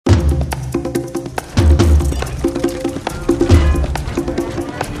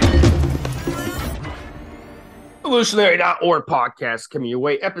Revolutionary.org podcast coming your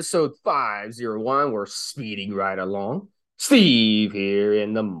way, episode 501. We're speeding right along. Steve here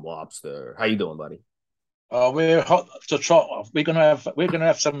in the Mobster. How you doing, buddy? We're hot to trot. We're gonna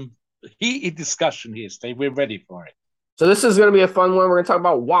have some heated discussion here, Steve. We're ready for it. So this is going to be a fun one. We're going to talk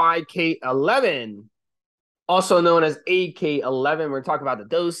about YK11, also known as AK11. We're going to talk about the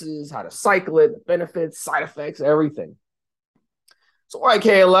doses, how to cycle it, the benefits, side effects, everything. So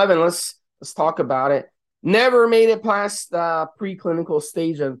YK11, let's talk about it. Never made it past the preclinical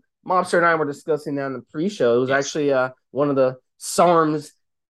stage of Mobster and I were discussing that in the pre-show. It was actually one of the SARMs,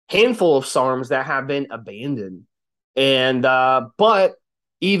 handful of SARMs that have been abandoned. And but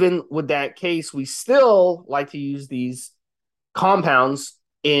even with that case, we still like to use these compounds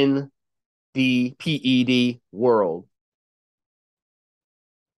in the PED world.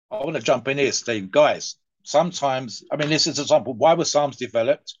 I want to jump in here, Steve. Guys, sometimes, I mean, this is an example. Why were SARMs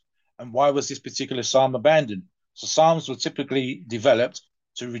developed and why was this particular SARM abandoned? So SARMs were typically developed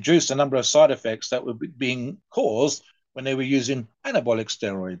to reduce the number of side effects that were being caused when they were using anabolic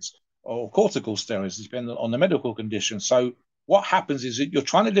steroids or cortical steroids, depending on the medical condition. So what happens is that you're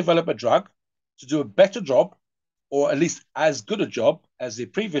trying to develop a drug to do a better job or at least as good a job as the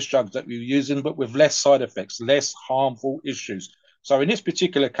previous drugs that we were using, but with less side effects, less harmful issues. So in this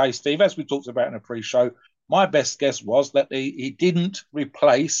particular case, Steve, as we talked about in a pre-show, my best guess was that it didn't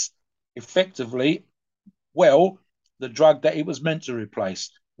replace effectively well the drug that it was meant to replace.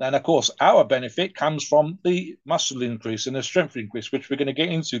 And of course, our benefit comes from the muscle increase and the strength increase, which we're going to get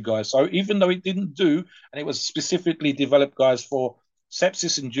into, guys. So even though it didn't do, and it was specifically developed, guys, for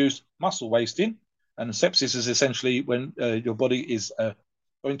sepsis-induced muscle wasting, and sepsis is essentially when your body is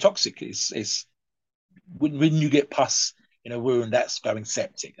going toxic. It's when you get pus in a wound that's going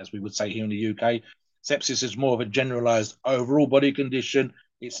septic, as we would say here in the UK. Sepsis is more of a generalized overall body condition.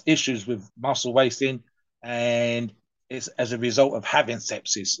 It's issues with muscle wasting, and it's as a result of having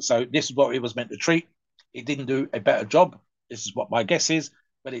sepsis. So this is what it was meant to treat. It didn't do a better job. This is what my guess is,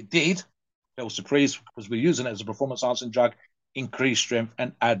 but it did. Feel surprised because we're using it as a performance enhancing drug, increase strength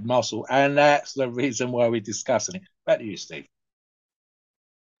and add muscle, and that's the reason why we're discussing it. Back to you, Steve.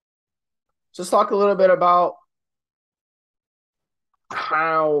 So let's talk a little bit about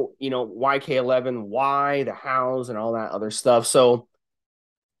how, YK11, why, the hows, and all that other stuff. So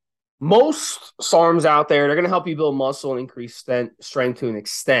most SARMs out there, they're going to help you build muscle and increase strength to an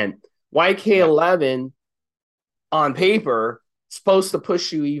extent. YK11 on paper is supposed to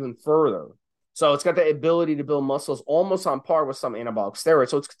push you even further. So it's got the ability to build muscles almost on par with some anabolic steroids.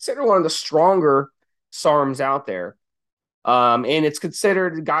 So it's considered one of the stronger SARMs out there. And it's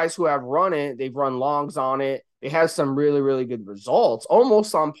considered guys who have run it, they've run longs on it. It has some really, really good results,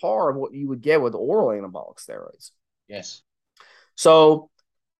 almost on par of what you would get with oral anabolic steroids. Yes. So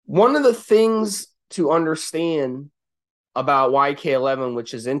one of the things to understand about YK11,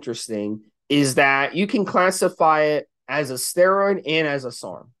 which is interesting, is that you can classify it as a steroid and as a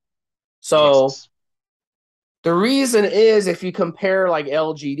SARM. So yes. The reason is if you compare like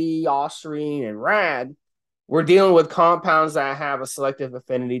LGD, Ostarine, and RAD, we're dealing with compounds that have a selective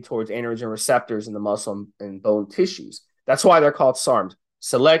affinity towards androgen receptors in the muscle and bone tissues. That's why they're called SARMs,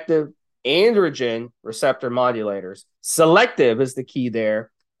 selective androgen receptor modulators. Selective is the key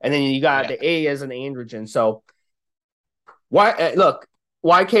there. And then you got the A as an androgen. So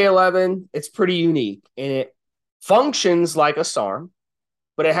YK11, it's pretty unique and it functions like a SARM,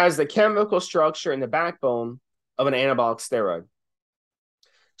 but it has the chemical structure and the backbone of an anabolic steroid.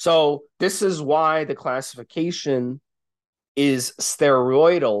 So this is why the classification is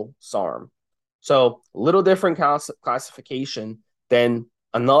steroidal SARM. So a little different classification than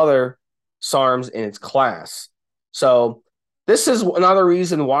another SARMs in its class. So this is another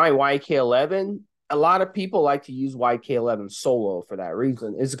reason why YK11, a lot of people like to use YK11 solo for that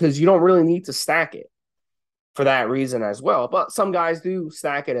reason, is because you don't really need to stack it for that reason as well. But some guys do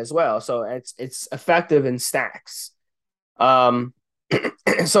stack it as well. So it's effective in stacks.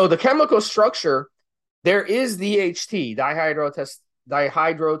 So the chemical structure, there is DHT,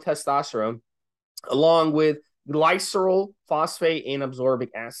 dihydrotestosterone, along with glycerol phosphate and absorbic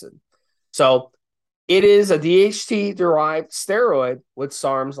acid. So it is a DHT-derived steroid with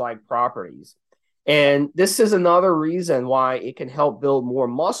SARMs-like properties. And this is another reason why it can help build more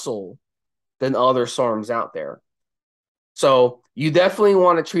muscle than other SARMs out there. So you definitely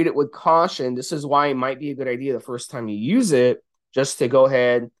want to treat it with caution. This is why it might be a good idea the first time you use it, just to go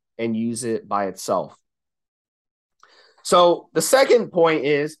ahead and use it by itself. So the second point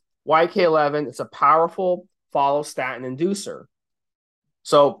is YK11, it's a powerful follostatin inducer.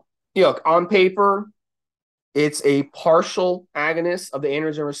 So, on paper, it's a partial agonist of the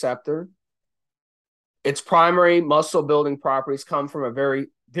androgen receptor. Its primary muscle building properties come from a very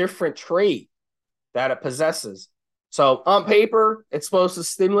different trait that it possesses. So on paper, it's supposed to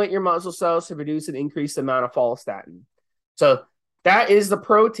stimulate your muscle cells to reduce an increased amount of follistatin. So that is the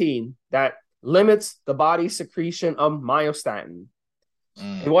protein that limits the body's secretion of myostatin.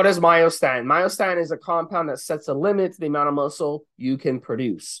 And what is myostatin? Myostatin is a compound that sets a limit to the amount of muscle you can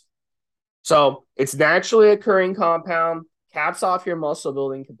produce. So it's naturally occurring compound, caps off your muscle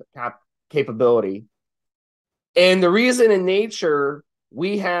building capability. And the reason in nature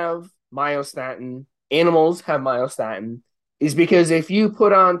we have myostatin, animals have myostatin, is because if you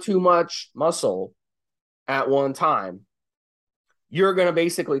put on too much muscle at one time, you're going to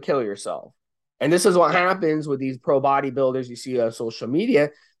basically kill yourself. And this is what happens with these pro bodybuilders you see on social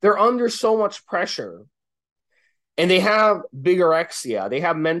media. They're under so much pressure and they have bigorexia. They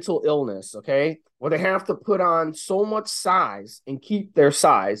have mental illness, okay? Where they have to put on so much size and keep their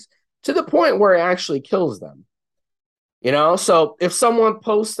size to the point where it actually kills them. You know, so if someone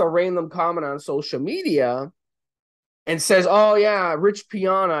posts a random comment on social media and says, "Oh yeah, Rich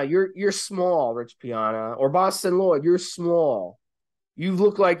Piana, you're small, Rich Piana," or Boston Lloyd, "You're small. You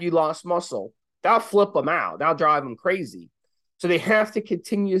look like you lost muscle." That'll flip them out. That'll drive them crazy. So they have to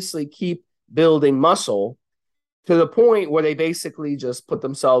continuously keep building muscle to the point where they basically just put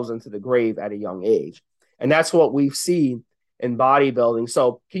themselves into the grave at a young age. And that's what we've seen in bodybuilding.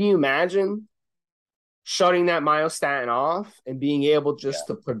 So can you imagine shutting that myostatin off and being able just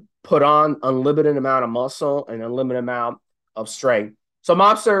to put on unlimited amount of muscle and unlimited amount of strength? So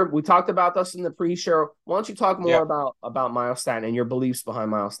Mobster, we talked about this in the pre-show. Why don't you talk more about myostatin and your beliefs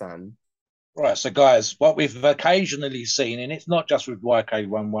behind myostatin? Right, so guys, what we've occasionally seen, and it's not just with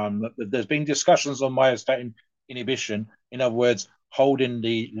YK11, but there's been discussions on myostatin inhibition, in other words, holding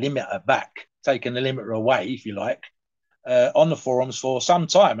the limiter back, taking the limiter away, if you like, on the forums for some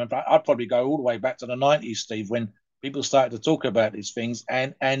time. And I'd probably go all the way back to the 90s, Steve, when people started to talk about these things.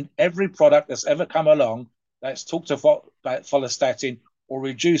 And every product that's ever come along that's talked about follistatin or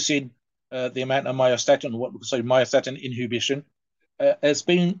reducing the amount of myostatin, what we call myostatin inhibition, has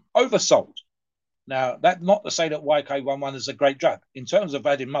been oversold. Now, that's not to say that YK11 is a great drug. In terms of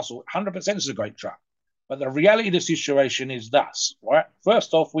adding muscle, 100% is a great drug. But the reality of the situation is thus, right?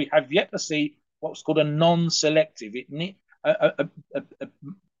 First off, we have yet to see what's called a non-selective.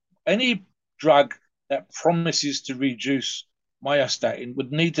 Any drug that promises to reduce myostatin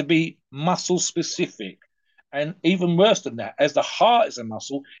would need to be muscle specific. And even worse than that, as the heart is a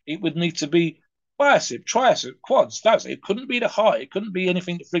muscle, it would need to be bicep, tricep, quads. It couldn't be the heart. It couldn't be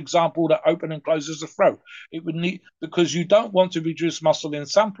anything, for example, that opens and closes the throat. It would need, because you don't want to reduce muscle in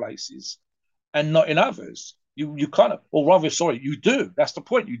some places and not in others. You kind of, or rather, sorry, you do. That's the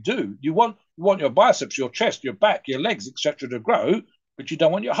point. You do. You want your biceps, your chest, your back, your legs, etc., to grow, but you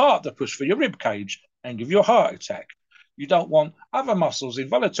don't want your heart to push for your rib cage and give you a heart attack. You don't want other muscles,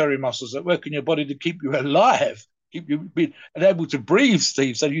 involuntary muscles that work in your body to keep you alive, keep you being able to breathe,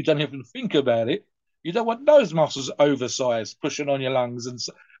 Steve, so you don't even think about it. You don't want those muscles oversized, pushing on your lungs, and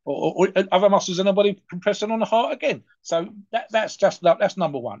or other muscles in the body compressing on the heart again. So that's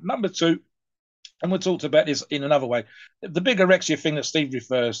number one. Number two, and we talked about this in another way, the bigorexia thing that Steve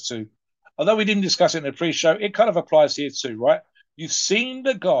refers to. Although we didn't discuss it in the pre-show, it kind of applies here too, right? You've seen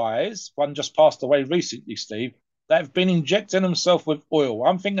the guys, one just passed away recently, Steve, that have been injecting themselves with oil.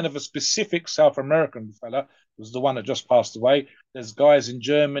 I'm thinking of a specific South American fella, was the one that just passed away. There's guys in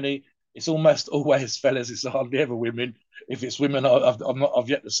Germany. It's almost always fellas. It's hardly ever women. If it's women, I've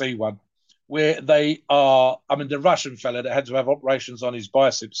yet to see one where they are. I mean, the Russian fella that had to have operations on his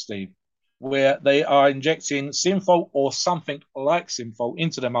biceps, Steve, where they are injecting Synthol or something like Synthol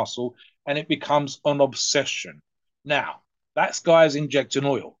into the muscle, and it becomes an obsession. Now, that's guys injecting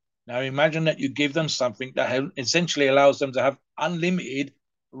oil. Now, imagine that you give them something that essentially allows them to have unlimited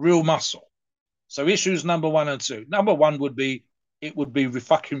real muscle. So issues number one and two. Number one would be, it would be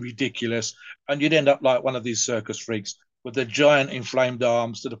fucking ridiculous, and you'd end up like one of these circus freaks with the giant inflamed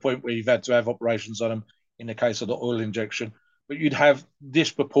arms to the point where you've had to have operations on them in the case of the oil injection. But you'd have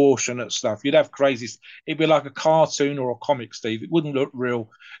disproportionate stuff. You'd have crazy. It'd be like a cartoon or a comic, Steve. It wouldn't look real.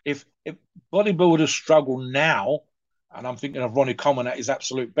 If bodybuilders struggle now, and I'm thinking of Ronnie Coleman at his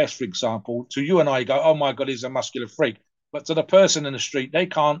absolute best, for example, to you and I go, oh my God, he's a muscular freak. But to the person in the street, they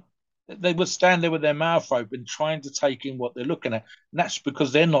can't. They would stand there with their mouth open trying to take in what they're looking at. And that's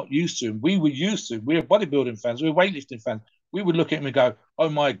because they're not used to him. We were used to him. We're bodybuilding fans. We're weightlifting fans. We would look at him and go, oh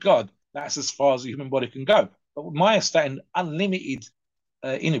my God, that's as far as the human body can go. But with myostatin unlimited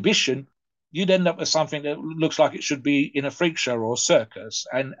inhibition, you'd end up with something that looks like it should be in a freak show or a circus.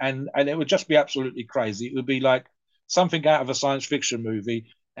 And it would just be absolutely crazy. It would be like something out of a science fiction movie.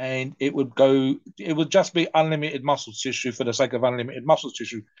 and it would just be unlimited muscle tissue for the sake of unlimited muscle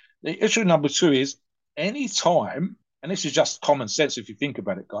tissue. The issue number two is any time, and this is just common sense if you think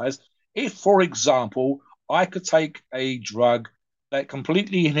about it, guys. If, for example, I could take a drug that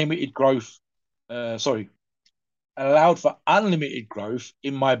completely inhibited growth, allowed for unlimited growth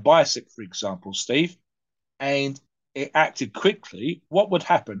in my bicep, for example, Steve, and it acted quickly, what would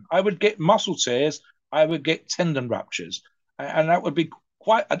happen? I would get muscle tears, I would get tendon ruptures, and that would be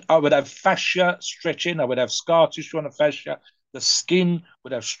quite. I would have fascia stretching, I would have scar tissue on the fascia, the skin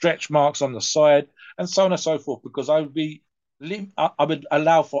would have stretch marks on the side, and so on and so forth, because I would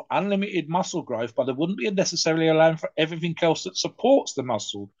allow for unlimited muscle growth, but I wouldn't be necessarily allowing for everything else that supports the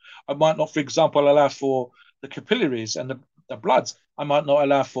muscle. I might not, for example, allow for the capillaries and the bloods. I might not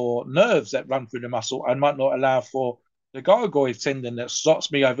allow for nerves that run through the muscle. I might not allow for the gargoyle tendon that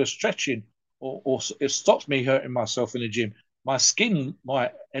stops me overstretching or it stops me hurting myself in the gym. My skin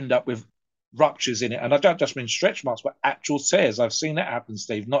might end up with ruptures in it. And I don't just mean stretch marks, but actual tears. I've seen that happen,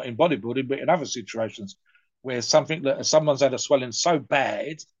 Steve, not in bodybuilding, but in other situations where someone's had a swelling so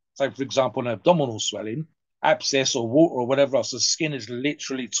bad, say, for example, an abdominal swelling, abscess or water or whatever else, the skin is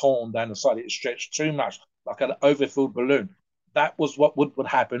literally torn down the side. It's stretched too much, like an overfilled balloon. That was what would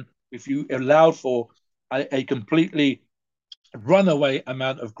happen if you allowed for a completely runaway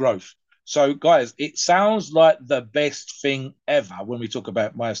amount of growth. So, guys, it sounds like the best thing ever when we talk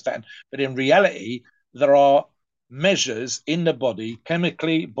about myostatin, but in reality, there are measures in the body,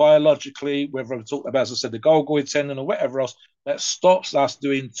 chemically, biologically, whether I'm talking about, as I said, the Golgi tendon or whatever else, that stops us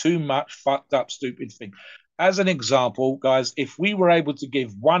doing too much fucked up, stupid thing. As an example, guys, if we were able to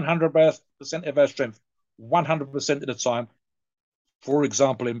give 100% of our strength 100% of the time, for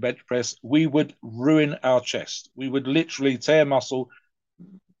example, in bench press, we would ruin our chest. We would literally tear muscle,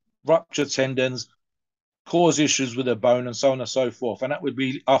 rupture tendons, cause issues with the bone, and so on and so forth. And that would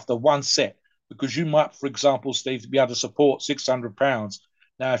be after one set, because you might, for example, Steve, be able to support 600 pounds.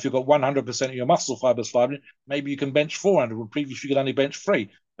 Now, if you've got 100% of your muscle fibers firing, maybe you can bench 400, when previously you could only bench 3.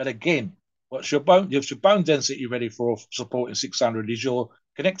 But again, what's your bone? If your bone density ready for supporting 600, is your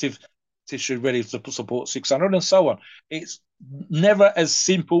connective tissue ready to support 600, and so on. It's never as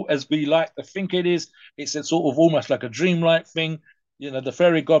simple as we like to think it is. It's a sort of almost like a dreamlike thing, the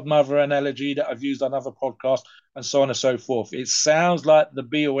fairy godmother analogy that I've used on other podcasts, and so on and so forth. It sounds like the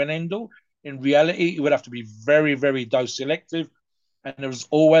be all and end all. In reality, it would have to be very, very dose selective, and there's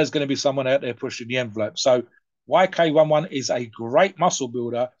always going to be someone out there pushing the envelope. So YK11 is a great muscle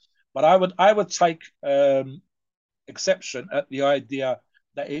builder, but I would take exception at the idea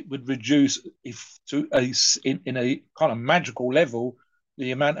that it would reduce in a kind of magical level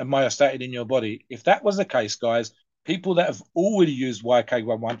the amount of myostatin in your body. If that was the case, guys, people that have already used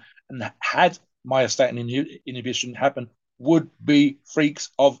YK11 and had myostatin inhibition happen would be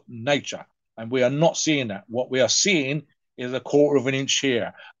freaks of nature. And we are not seeing that. What we are seeing is a quarter of an inch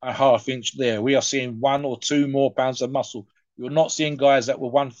here, a half inch there. We are seeing 1 or 2 more pounds of muscle. You're not seeing guys that were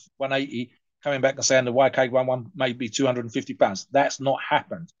 180 coming back and saying the YK11 may be 250 pounds. That's not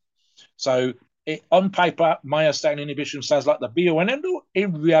happened. So on paper, myostatin inhibition sounds like the be all and end all.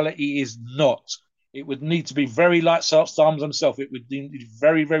 In reality, is not. It would need to be very like Sams himself. It would be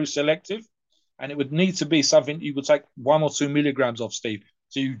very, very selective, and it would need to be something you would take 1 or 2 milligrams of, Steve.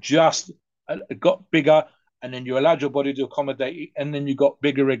 So you just got bigger, and then you allowed your body to accommodate it, and then you got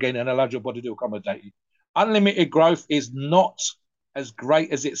bigger again and allowed your body to accommodate it. Unlimited growth is not as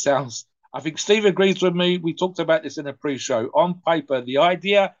great as it sounds. I think Steve agrees with me. We talked about this in a pre-show. On paper, the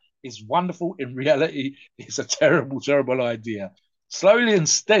idea is wonderful. In reality, it's a terrible, terrible idea. Slowly and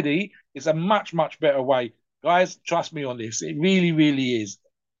steady is a much, much better way. Guys, trust me on this. It really, really is.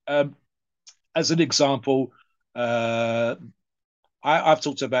 As an example, I've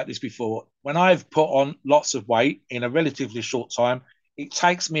talked about this before. When I've put on lots of weight in a relatively short time, it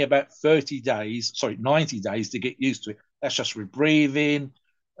takes me about 90 days to get used to it. That's just with breathing,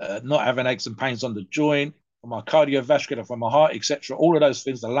 not having aches and pains on the joint, for my cardiovascular, for my heart, etc. All of those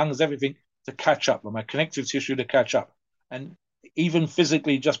things, the lungs, everything to catch up, and my connective tissue to catch up. And even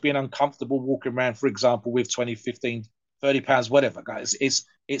physically just being uncomfortable walking around, for example, with 20, 15, 30 pounds, whatever, guys, it's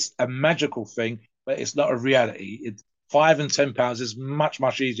a magical thing, but it's not a reality. 5 and 10 pounds is much,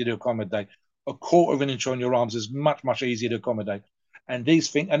 much easier to accommodate. A quarter of an inch on your arms is much, much easier to accommodate. And these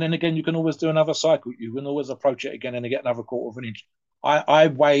things, and then again, you can always do another cycle. You can always approach it again and get another quarter of an inch. I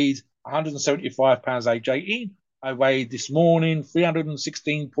weighed 175 pounds age 18. I weighed this morning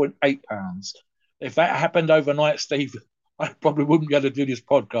 316.8 pounds. If that happened overnight, Steve, I probably wouldn't be able to do this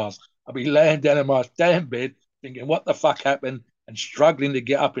podcast. I'd be laying down in my damn bed thinking, what the fuck happened? And struggling to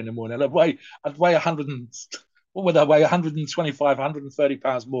get up in the morning. I'd weigh what would I weigh? 125, 130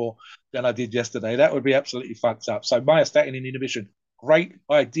 pounds more than I did yesterday. That would be absolutely fucked up. So myostatin inhibition, great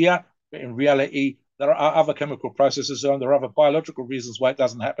idea, but in reality, there are other chemical processes and there are other biological reasons why it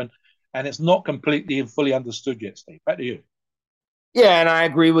doesn't happen. And it's not completely and fully understood yet, Steve. Back to you. Yeah, and I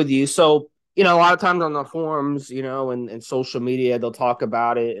agree with you. So, a lot of times on the forums, and social media, they'll talk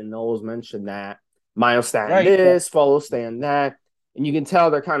about it and they'll always mention that myostatin Great. this, follostatin that. And you can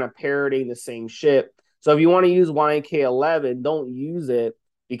tell they're kind of parroting the same shit. So if you want to use YK11, don't use it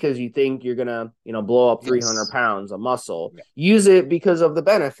because you think you're gonna, blow up 300 Yes. pounds of muscle. Yeah. Use it because of the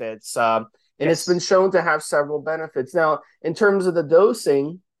benefits. And it's been Yes. shown to have several benefits. Now, in terms of the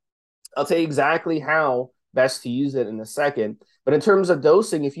dosing, I'll tell you exactly how best to use it in a second. But in terms of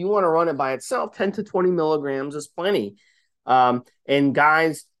dosing, if you want to run it by itself, 10 to 20 milligrams is plenty. And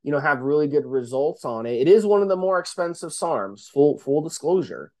guys, have really good results on it. It is one of the more expensive SARMs, full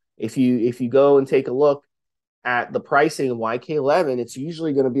disclosure. If you go and take a look at the pricing of YK11, it's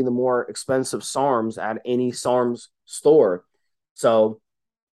usually going to be the more expensive SARMs at any SARMs store. So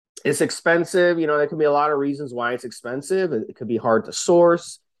it's expensive. There could be a lot of reasons why it's expensive. It could be hard to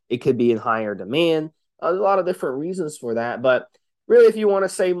source. It could be in higher demand. There's a lot of different reasons for that. But really, if you want to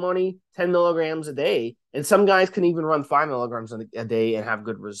save money, 10 milligrams a day, and some guys can even run 5 milligrams a day and have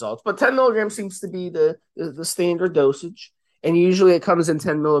good results. But 10 milligrams seems to be the standard dosage. And usually it comes in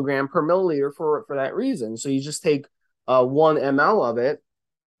 10 milligram per milliliter for that reason. So you just take 1 ml of it,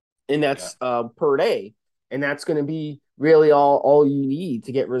 and Yeah. that's per day. And that's going to be really all you need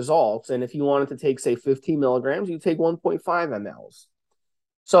to get results. And if you wanted to take, say, 15 milligrams, you take 1.5 mLs.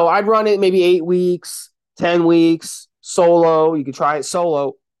 So I'd run it maybe 8 weeks, 10 weeks, solo. You could try it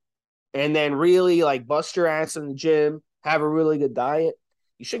solo and then really like bust your ass in the gym, have a really good diet.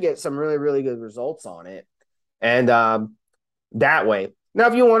 You should get some really, really good results on it. And that way. Now,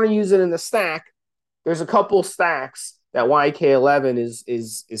 if you want to use it in the stack, there's a couple stacks that YK11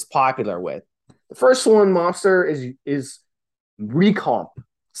 is popular with. The first one, Monster, is Recomp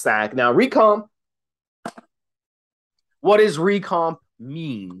stack. Now, Recomp, what does Recomp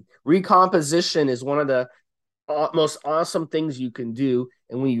mean? Recomposition is one of the most awesome things you can do.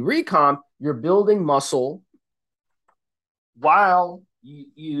 And when you recomp, you're building muscle while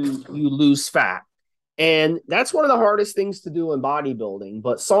you lose fat. And that's one of the hardest things to do in bodybuilding.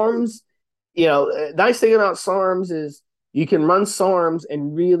 But SARMs, nice thing about SARMs is you can run SARMs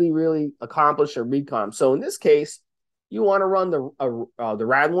and really, really accomplish a recomp. So in this case, you want to run the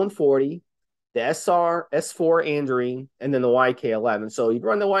RAD 140, the SR, S4 Andrine, and then the YK11. So you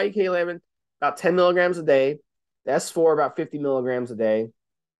run the YK11 about 10 milligrams a day, the S4 about 50 milligrams a day,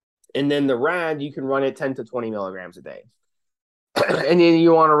 and then the RAD, you can run it 10 to 20 milligrams a day. And then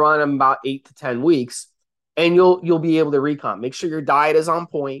you want to run them about 8 to 10 weeks, and you'll be able to recomp. Make sure your diet is on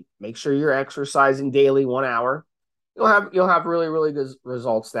point. Make sure you're exercising daily 1 hour. You'll have really, really good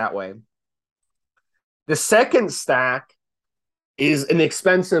results that way. The second stack is an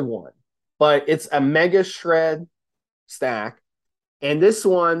expensive one, but it's a mega shred stack. And this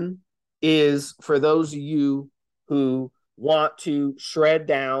one is for those of you who want to shred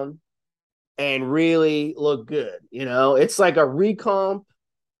down and really look good. It's like a recomp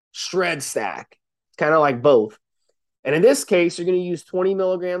shred stack. It's kind of like both. And in this case, you're going to use 20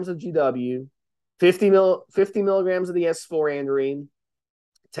 milligrams of GW, 50 milligrams of the S4 Andrine,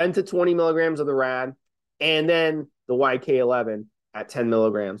 10 to 20 milligrams of the RAD, and then the YK11 at 10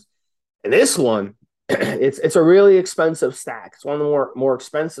 milligrams. And this one, it's a really expensive stack. It's one of the more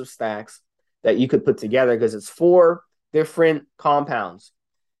expensive stacks that you could put together because it's 4 different compounds.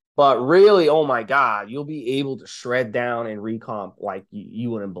 But really, oh my God, you'll be able to shred down and recomp like you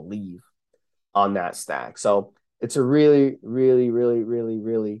wouldn't believe on that stack. So it's a really, really, really, really,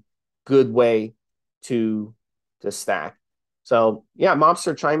 really good way to stack. So yeah,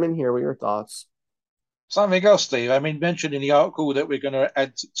 Mobster, chime in here with your thoughts. Something else, Steve. I mean, mentioned in the article that we're going to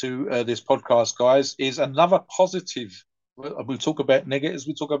add to this podcast, guys, is another positive. We talk about negatives,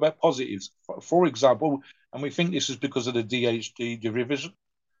 we talk about positives. For example, and we think this is because of the DHT derivative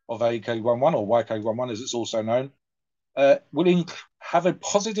of AK11 or YK11, as it's also known, will have a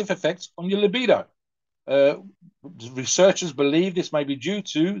positive effect on your libido. Researchers believe this may be due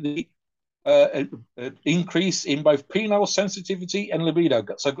to the increase in both penile sensitivity and libido.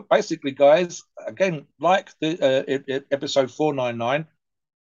 So basically, guys, again, like the episode 499,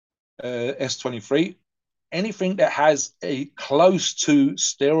 S23, anything that has a close to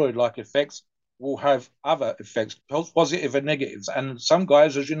steroid-like effects will have other effects, positive and negatives. And some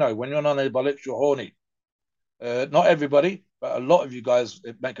guys, as you know, when you're on anabolics, you're horny. Not everybody, but a lot of you guys,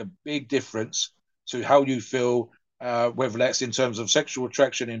 it make a big difference to how you feel, whether that's in terms of sexual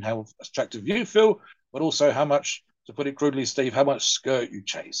attraction and how attractive you feel, but also how much, to put it crudely, Steve, how much skirt you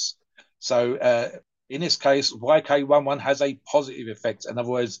chase. So in this case, YK11 has a positive effect. In other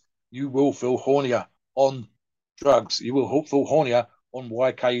words, you will feel hornier on drugs. You will feel hornier on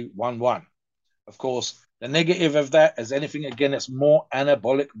YK11. Of course, the negative of that is anything, again, that's more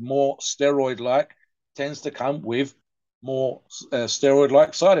anabolic, more steroid-like, tends to come with more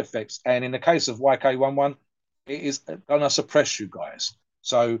steroid-like side effects. And in the case of YK11, it is going to suppress you guys.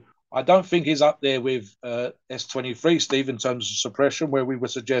 So I don't think he's up there with S23, Steve, in terms of suppression, where we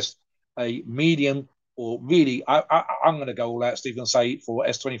would suggest a medium or really, I'm going to go all out, Steve, and say for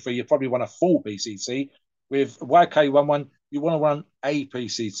S23, you probably want a full PCT. With YK11, you want to run a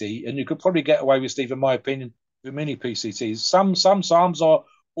PCT, and you could probably get away with, Steve, in my opinion, with mini PCTs. Some SARMs are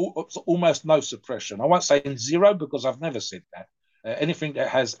almost no suppression. I won't say in zero because I've never said that. Anything that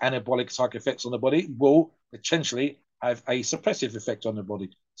has anabolic type effects on the body will potentially have a suppressive effect on the body.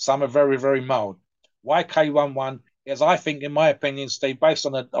 Some are very, very mild. YK11 is, I think, in my opinion, Steve, based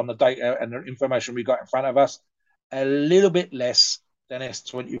on the data and the information we got in front of us, a little bit less than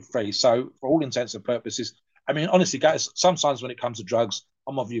S23. So for all intents and purposes, I mean, honestly, guys, sometimes when it comes to drugs,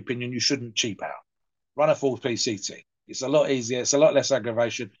 I'm of the opinion you shouldn't cheap out. Run a full PCT. It's a lot easier. It's a lot less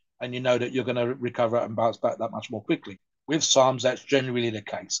aggravation, and you know that you're going to recover and bounce back that much more quickly. With SARMs, that's generally the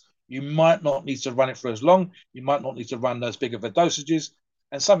case. You might not need to run it for as long. You might not need to run those big of a dosages.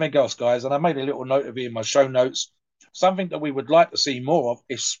 And something else, guys, and I made a little note of it in my show notes, something that we would like to see more of,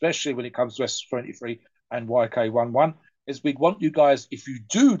 especially when it comes to S23 and YK11, is we want you guys, if you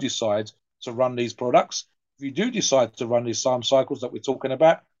do decide to run these products, if you do decide to run these SARM cycles that we're talking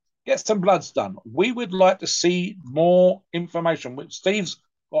about, get some bloods done. We would like to see more information. Steve's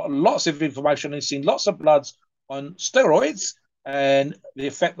got lots of information and seen lots of bloods on steroids and the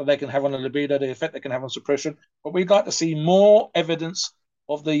effect that they can have on the libido, the effect they can have on suppression. But we'd like to see more evidence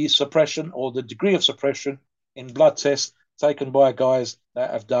of the suppression or the degree of suppression in blood tests taken by guys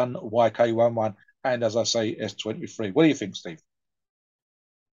that have done YK11 and, as I say, S23. What do you think, Steve?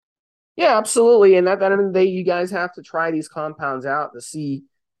 Yeah, absolutely. And at the end of the day, you guys have to try these compounds out to see,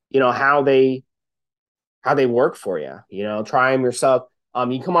 how they work for you. Try them yourself.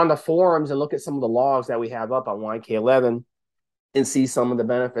 You come on the forums and look at some of the logs that we have up on YK11 and see some of the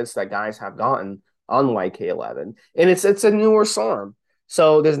benefits that guys have gotten on YK11. And it's a newer SARM.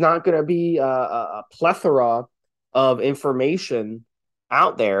 So there's not going to be a plethora of information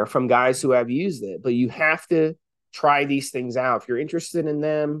out there from guys who have used it, but you have to try these things out. If you're interested in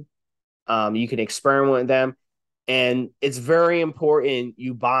them, you can experiment with them. And it's very important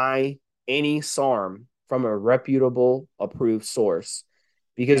you buy any SARM from a reputable, approved source.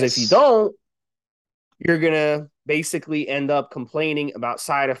 Because if you don't, you're going to basically end up complaining about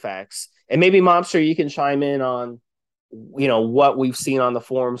side effects. And maybe, Mobster, you can chime in on, what we've seen on the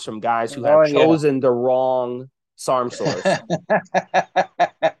forums from guys who have chosen the wrong SARM source.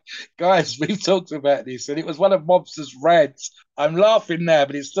 Guys, we've talked about this, and it was one of Mobster's rants. I'm laughing now,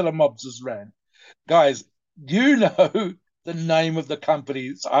 but it's still a Mobster's rant. Guys, you know the name of the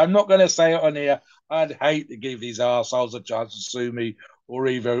company. So I'm not going to say it on here. I'd hate to give these assholes a chance to sue me or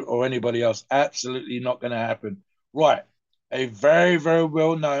anybody else. Absolutely not going to happen. Right. A very, very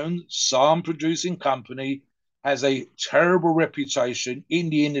well-known SARM producing company has a terrible reputation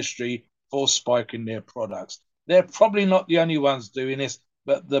in the industry for spiking their products. They're probably not the only ones doing this,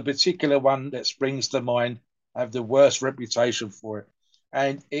 but the particular one that springs to mind have the worst reputation for it.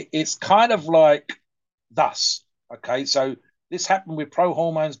 And it's kind of like thus. Okay, so this happened with pro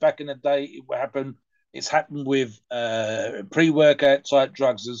hormones back in the day. It's happened with pre-workout type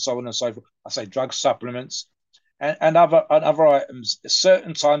drugs and so on and so forth. I say drug supplements and other items.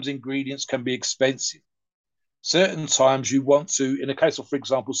 Certain times ingredients can be expensive. Certain times you want to, in the case of, for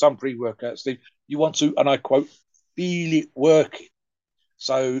example, some pre-workouts, Steve, you want to, and I quote, feel it working.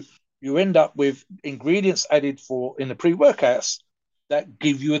 So you end up with ingredients added in the pre-workouts that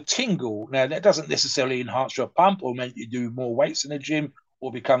give you a tingle. Now, that doesn't necessarily enhance your pump or make you do more weights in the gym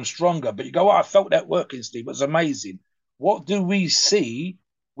or become stronger. But you go, I felt that working, Steve. It was amazing. What do we see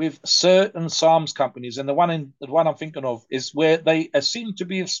with certain SARMs companies? And the one I'm thinking of is where they seem to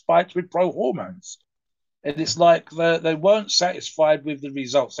be spiked with pro hormones. And it's like they weren't satisfied with the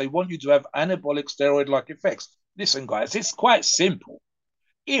results. They want you to have anabolic steroid-like effects. Listen, guys, it's quite simple.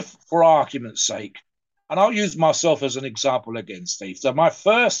 If, for argument's sake, and I'll use myself as an example again, Steve. So my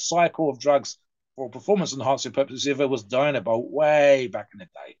first cycle of drugs for performance-enhancing purposes ever was Dianabol way back in the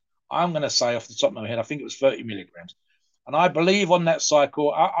day. I'm going to say off the top of my head, I think it was 30 milligrams. And I believe on that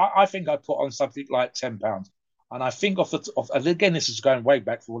cycle, I think I put on something like 10 pounds. And I think and again, this is going way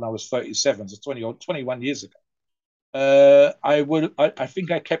back for when I was 37, so 20 or 21 years ago. I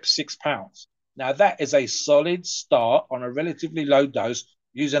think I kept 6 pounds. Now, that is a solid start on a relatively low dose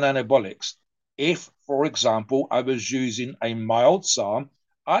using anabolics. If, for example, I was using a mild SARM,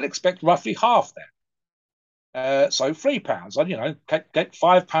 I'd expect roughly half that. So £3, get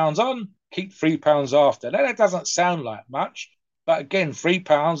 £5 on, keep £3 after. Now, that doesn't sound like much, but again,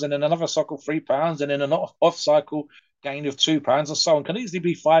 £3 and then another cycle, £3, and then an off cycle gain of £2 and so on can easily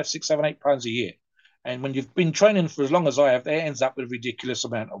be £5, £6, £7, £8 a year. And when you've been training for as long as I have, that ends up with a ridiculous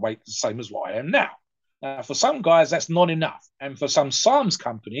amount of weight, the same as what I am now. For some guys, that's not enough. And for some SARMs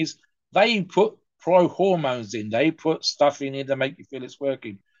companies, they put pro hormones in. They put stuff in it to make you feel it's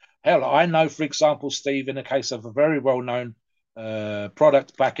working. Hell, I know, for example, Steve, in the case of a very well-known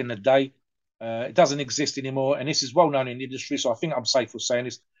product back in the day, it doesn't exist anymore. And this is well-known in the industry, so I think I'm safe for saying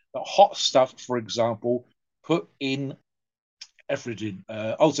this, that Hot Stuff, for example, put in Ephedrine.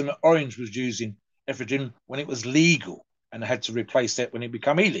 Ultimate Orange was using Ephedrine when it was legal, and they had to replace that when it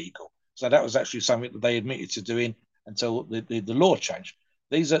became illegal. So that was actually something that they admitted to doing until the law changed.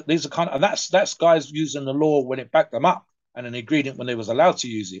 These are kind of, and that's guys using the law when it backed them up, and an ingredient when they was allowed to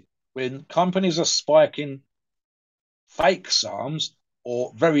use it. When companies are spiking fake SARMs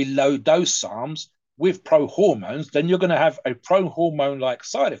or very low dose SARMs with pro hormones, then you're going to have a pro hormone like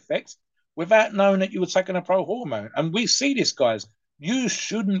side effect without knowing that you were taking a pro hormone. And we see this, guys. You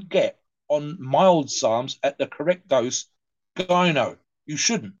shouldn't get on mild SARMs at the correct dose gyno. You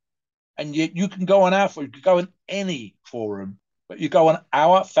shouldn't. And yet you can go on our forum, you can go on any forum, but you go on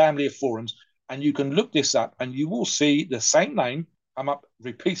our family of forums and you can look this up and you will see the same name come up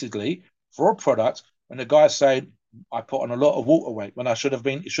repeatedly for a product. And the guy said, I put on a lot of water weight when it should have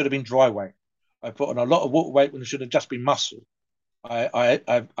been dry weight. I put on a lot of water weight when it should have just been muscle.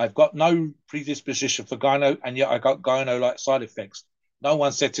 I've got no predisposition for gyno, and yet I got gyno-like side effects. No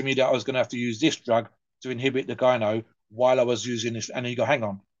one said to me that I was going to have to use this drug to inhibit the gyno while I was using this. And you go, hang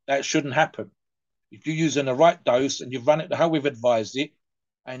on, that shouldn't happen. If you're using the right dose and you've run it how we've advised it,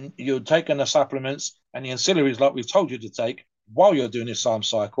 and you're taking the supplements and the ancillaries like we've told you to take while you're doing this SARM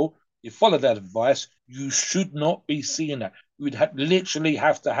cycle, you follow that advice, you should not be seeing that. You would literally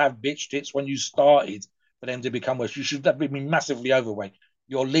have to have bitch tits when you started for them to become worse. You should have been massively overweight.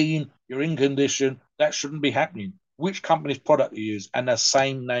 You're lean, you're in condition. That shouldn't be happening. Which company's product you use, and the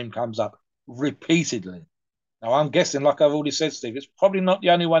same name comes up repeatedly. Now, I'm guessing, like I've already said, Steve, it's probably not the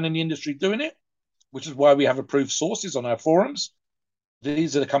only one in the industry doing it, which is why we have approved sources on our forums.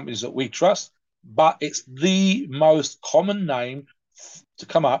 These are the companies that we trust, but it's the most common name to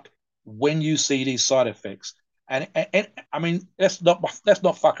come up when you see these side effects. And I mean, let's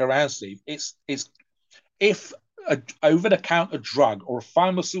not fuck around, Steve. It's if an over-the-counter drug or a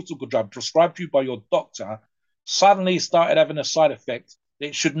pharmaceutical drug prescribed to you by your doctor suddenly started having a side effect that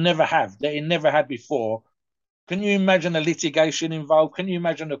it should never have, that it never had before. Can you imagine the litigation involved? Can you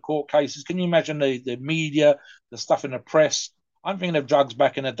imagine the court cases? Can you imagine the media, the stuff in the press? I'm thinking of drugs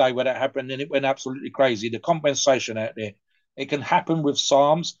back in the day where that happened and it went absolutely crazy. The compensation out there. It can happen with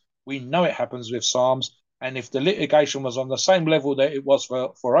SARMs. We know it happens with SARMs. And if the litigation was on the same level that it was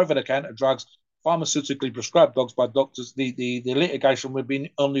for over-the-counter drugs, pharmaceutically prescribed drugs by doctors, the litigation would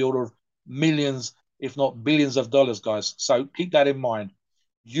be on the order of millions, if not billions of dollars, guys. So keep that in mind.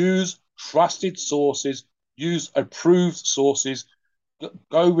 Use trusted sources. Use approved sources.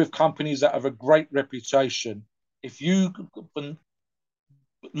 Go with companies that have a great reputation. If you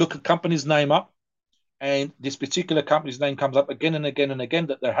look a company's name up and this particular company's name comes up again and again and again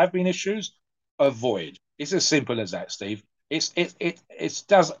that there have been issues, avoid. It's as simple as that, Steve. It's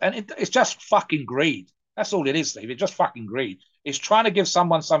just fucking greed. That's all it is, Steve. It's just fucking greed. It's trying to give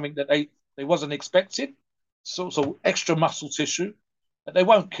someone something that they wasn't expecting, so extra muscle tissue that they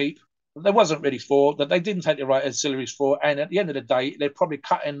won't keep, that they wasn't ready for, that they didn't take the right ancillaries for, and at the end of the day, they're probably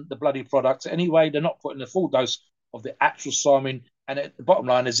cutting the bloody product anyway. They're not putting the full dose of the actual SARM in, and the bottom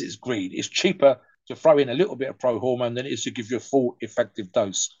line is it's greed. It's cheaper to throw in a little bit of pro hormone than it is to give you a full effective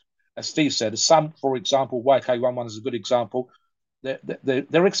dose. As Steve said, some, for example, YK11 is a good example.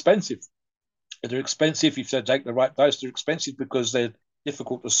 They're expensive. They're expensive if they take the right dose. They're expensive because they're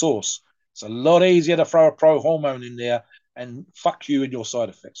difficult to source. It's a lot easier to throw a pro hormone in there and fuck you and your side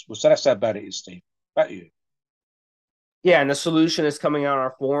effects. Well, so that's how bad it is, Steve. Back to you. Yeah, and the solution is coming on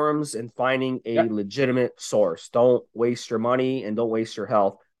our forums and finding a legitimate source. Don't waste your money and don't waste your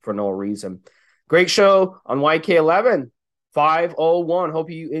health for no reason. Great show on YK11 501.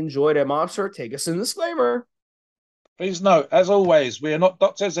 Hope you enjoyed it, Mobster. Take us in disclaimer. Please note, as always, we are not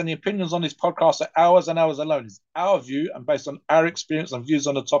doctors and the opinions on this podcast are ours and ours alone. It's our view and based on our experience and views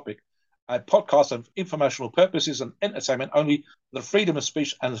on the topic. A podcast of informational purposes and entertainment only. The freedom of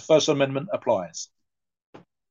speech and the First Amendment applies.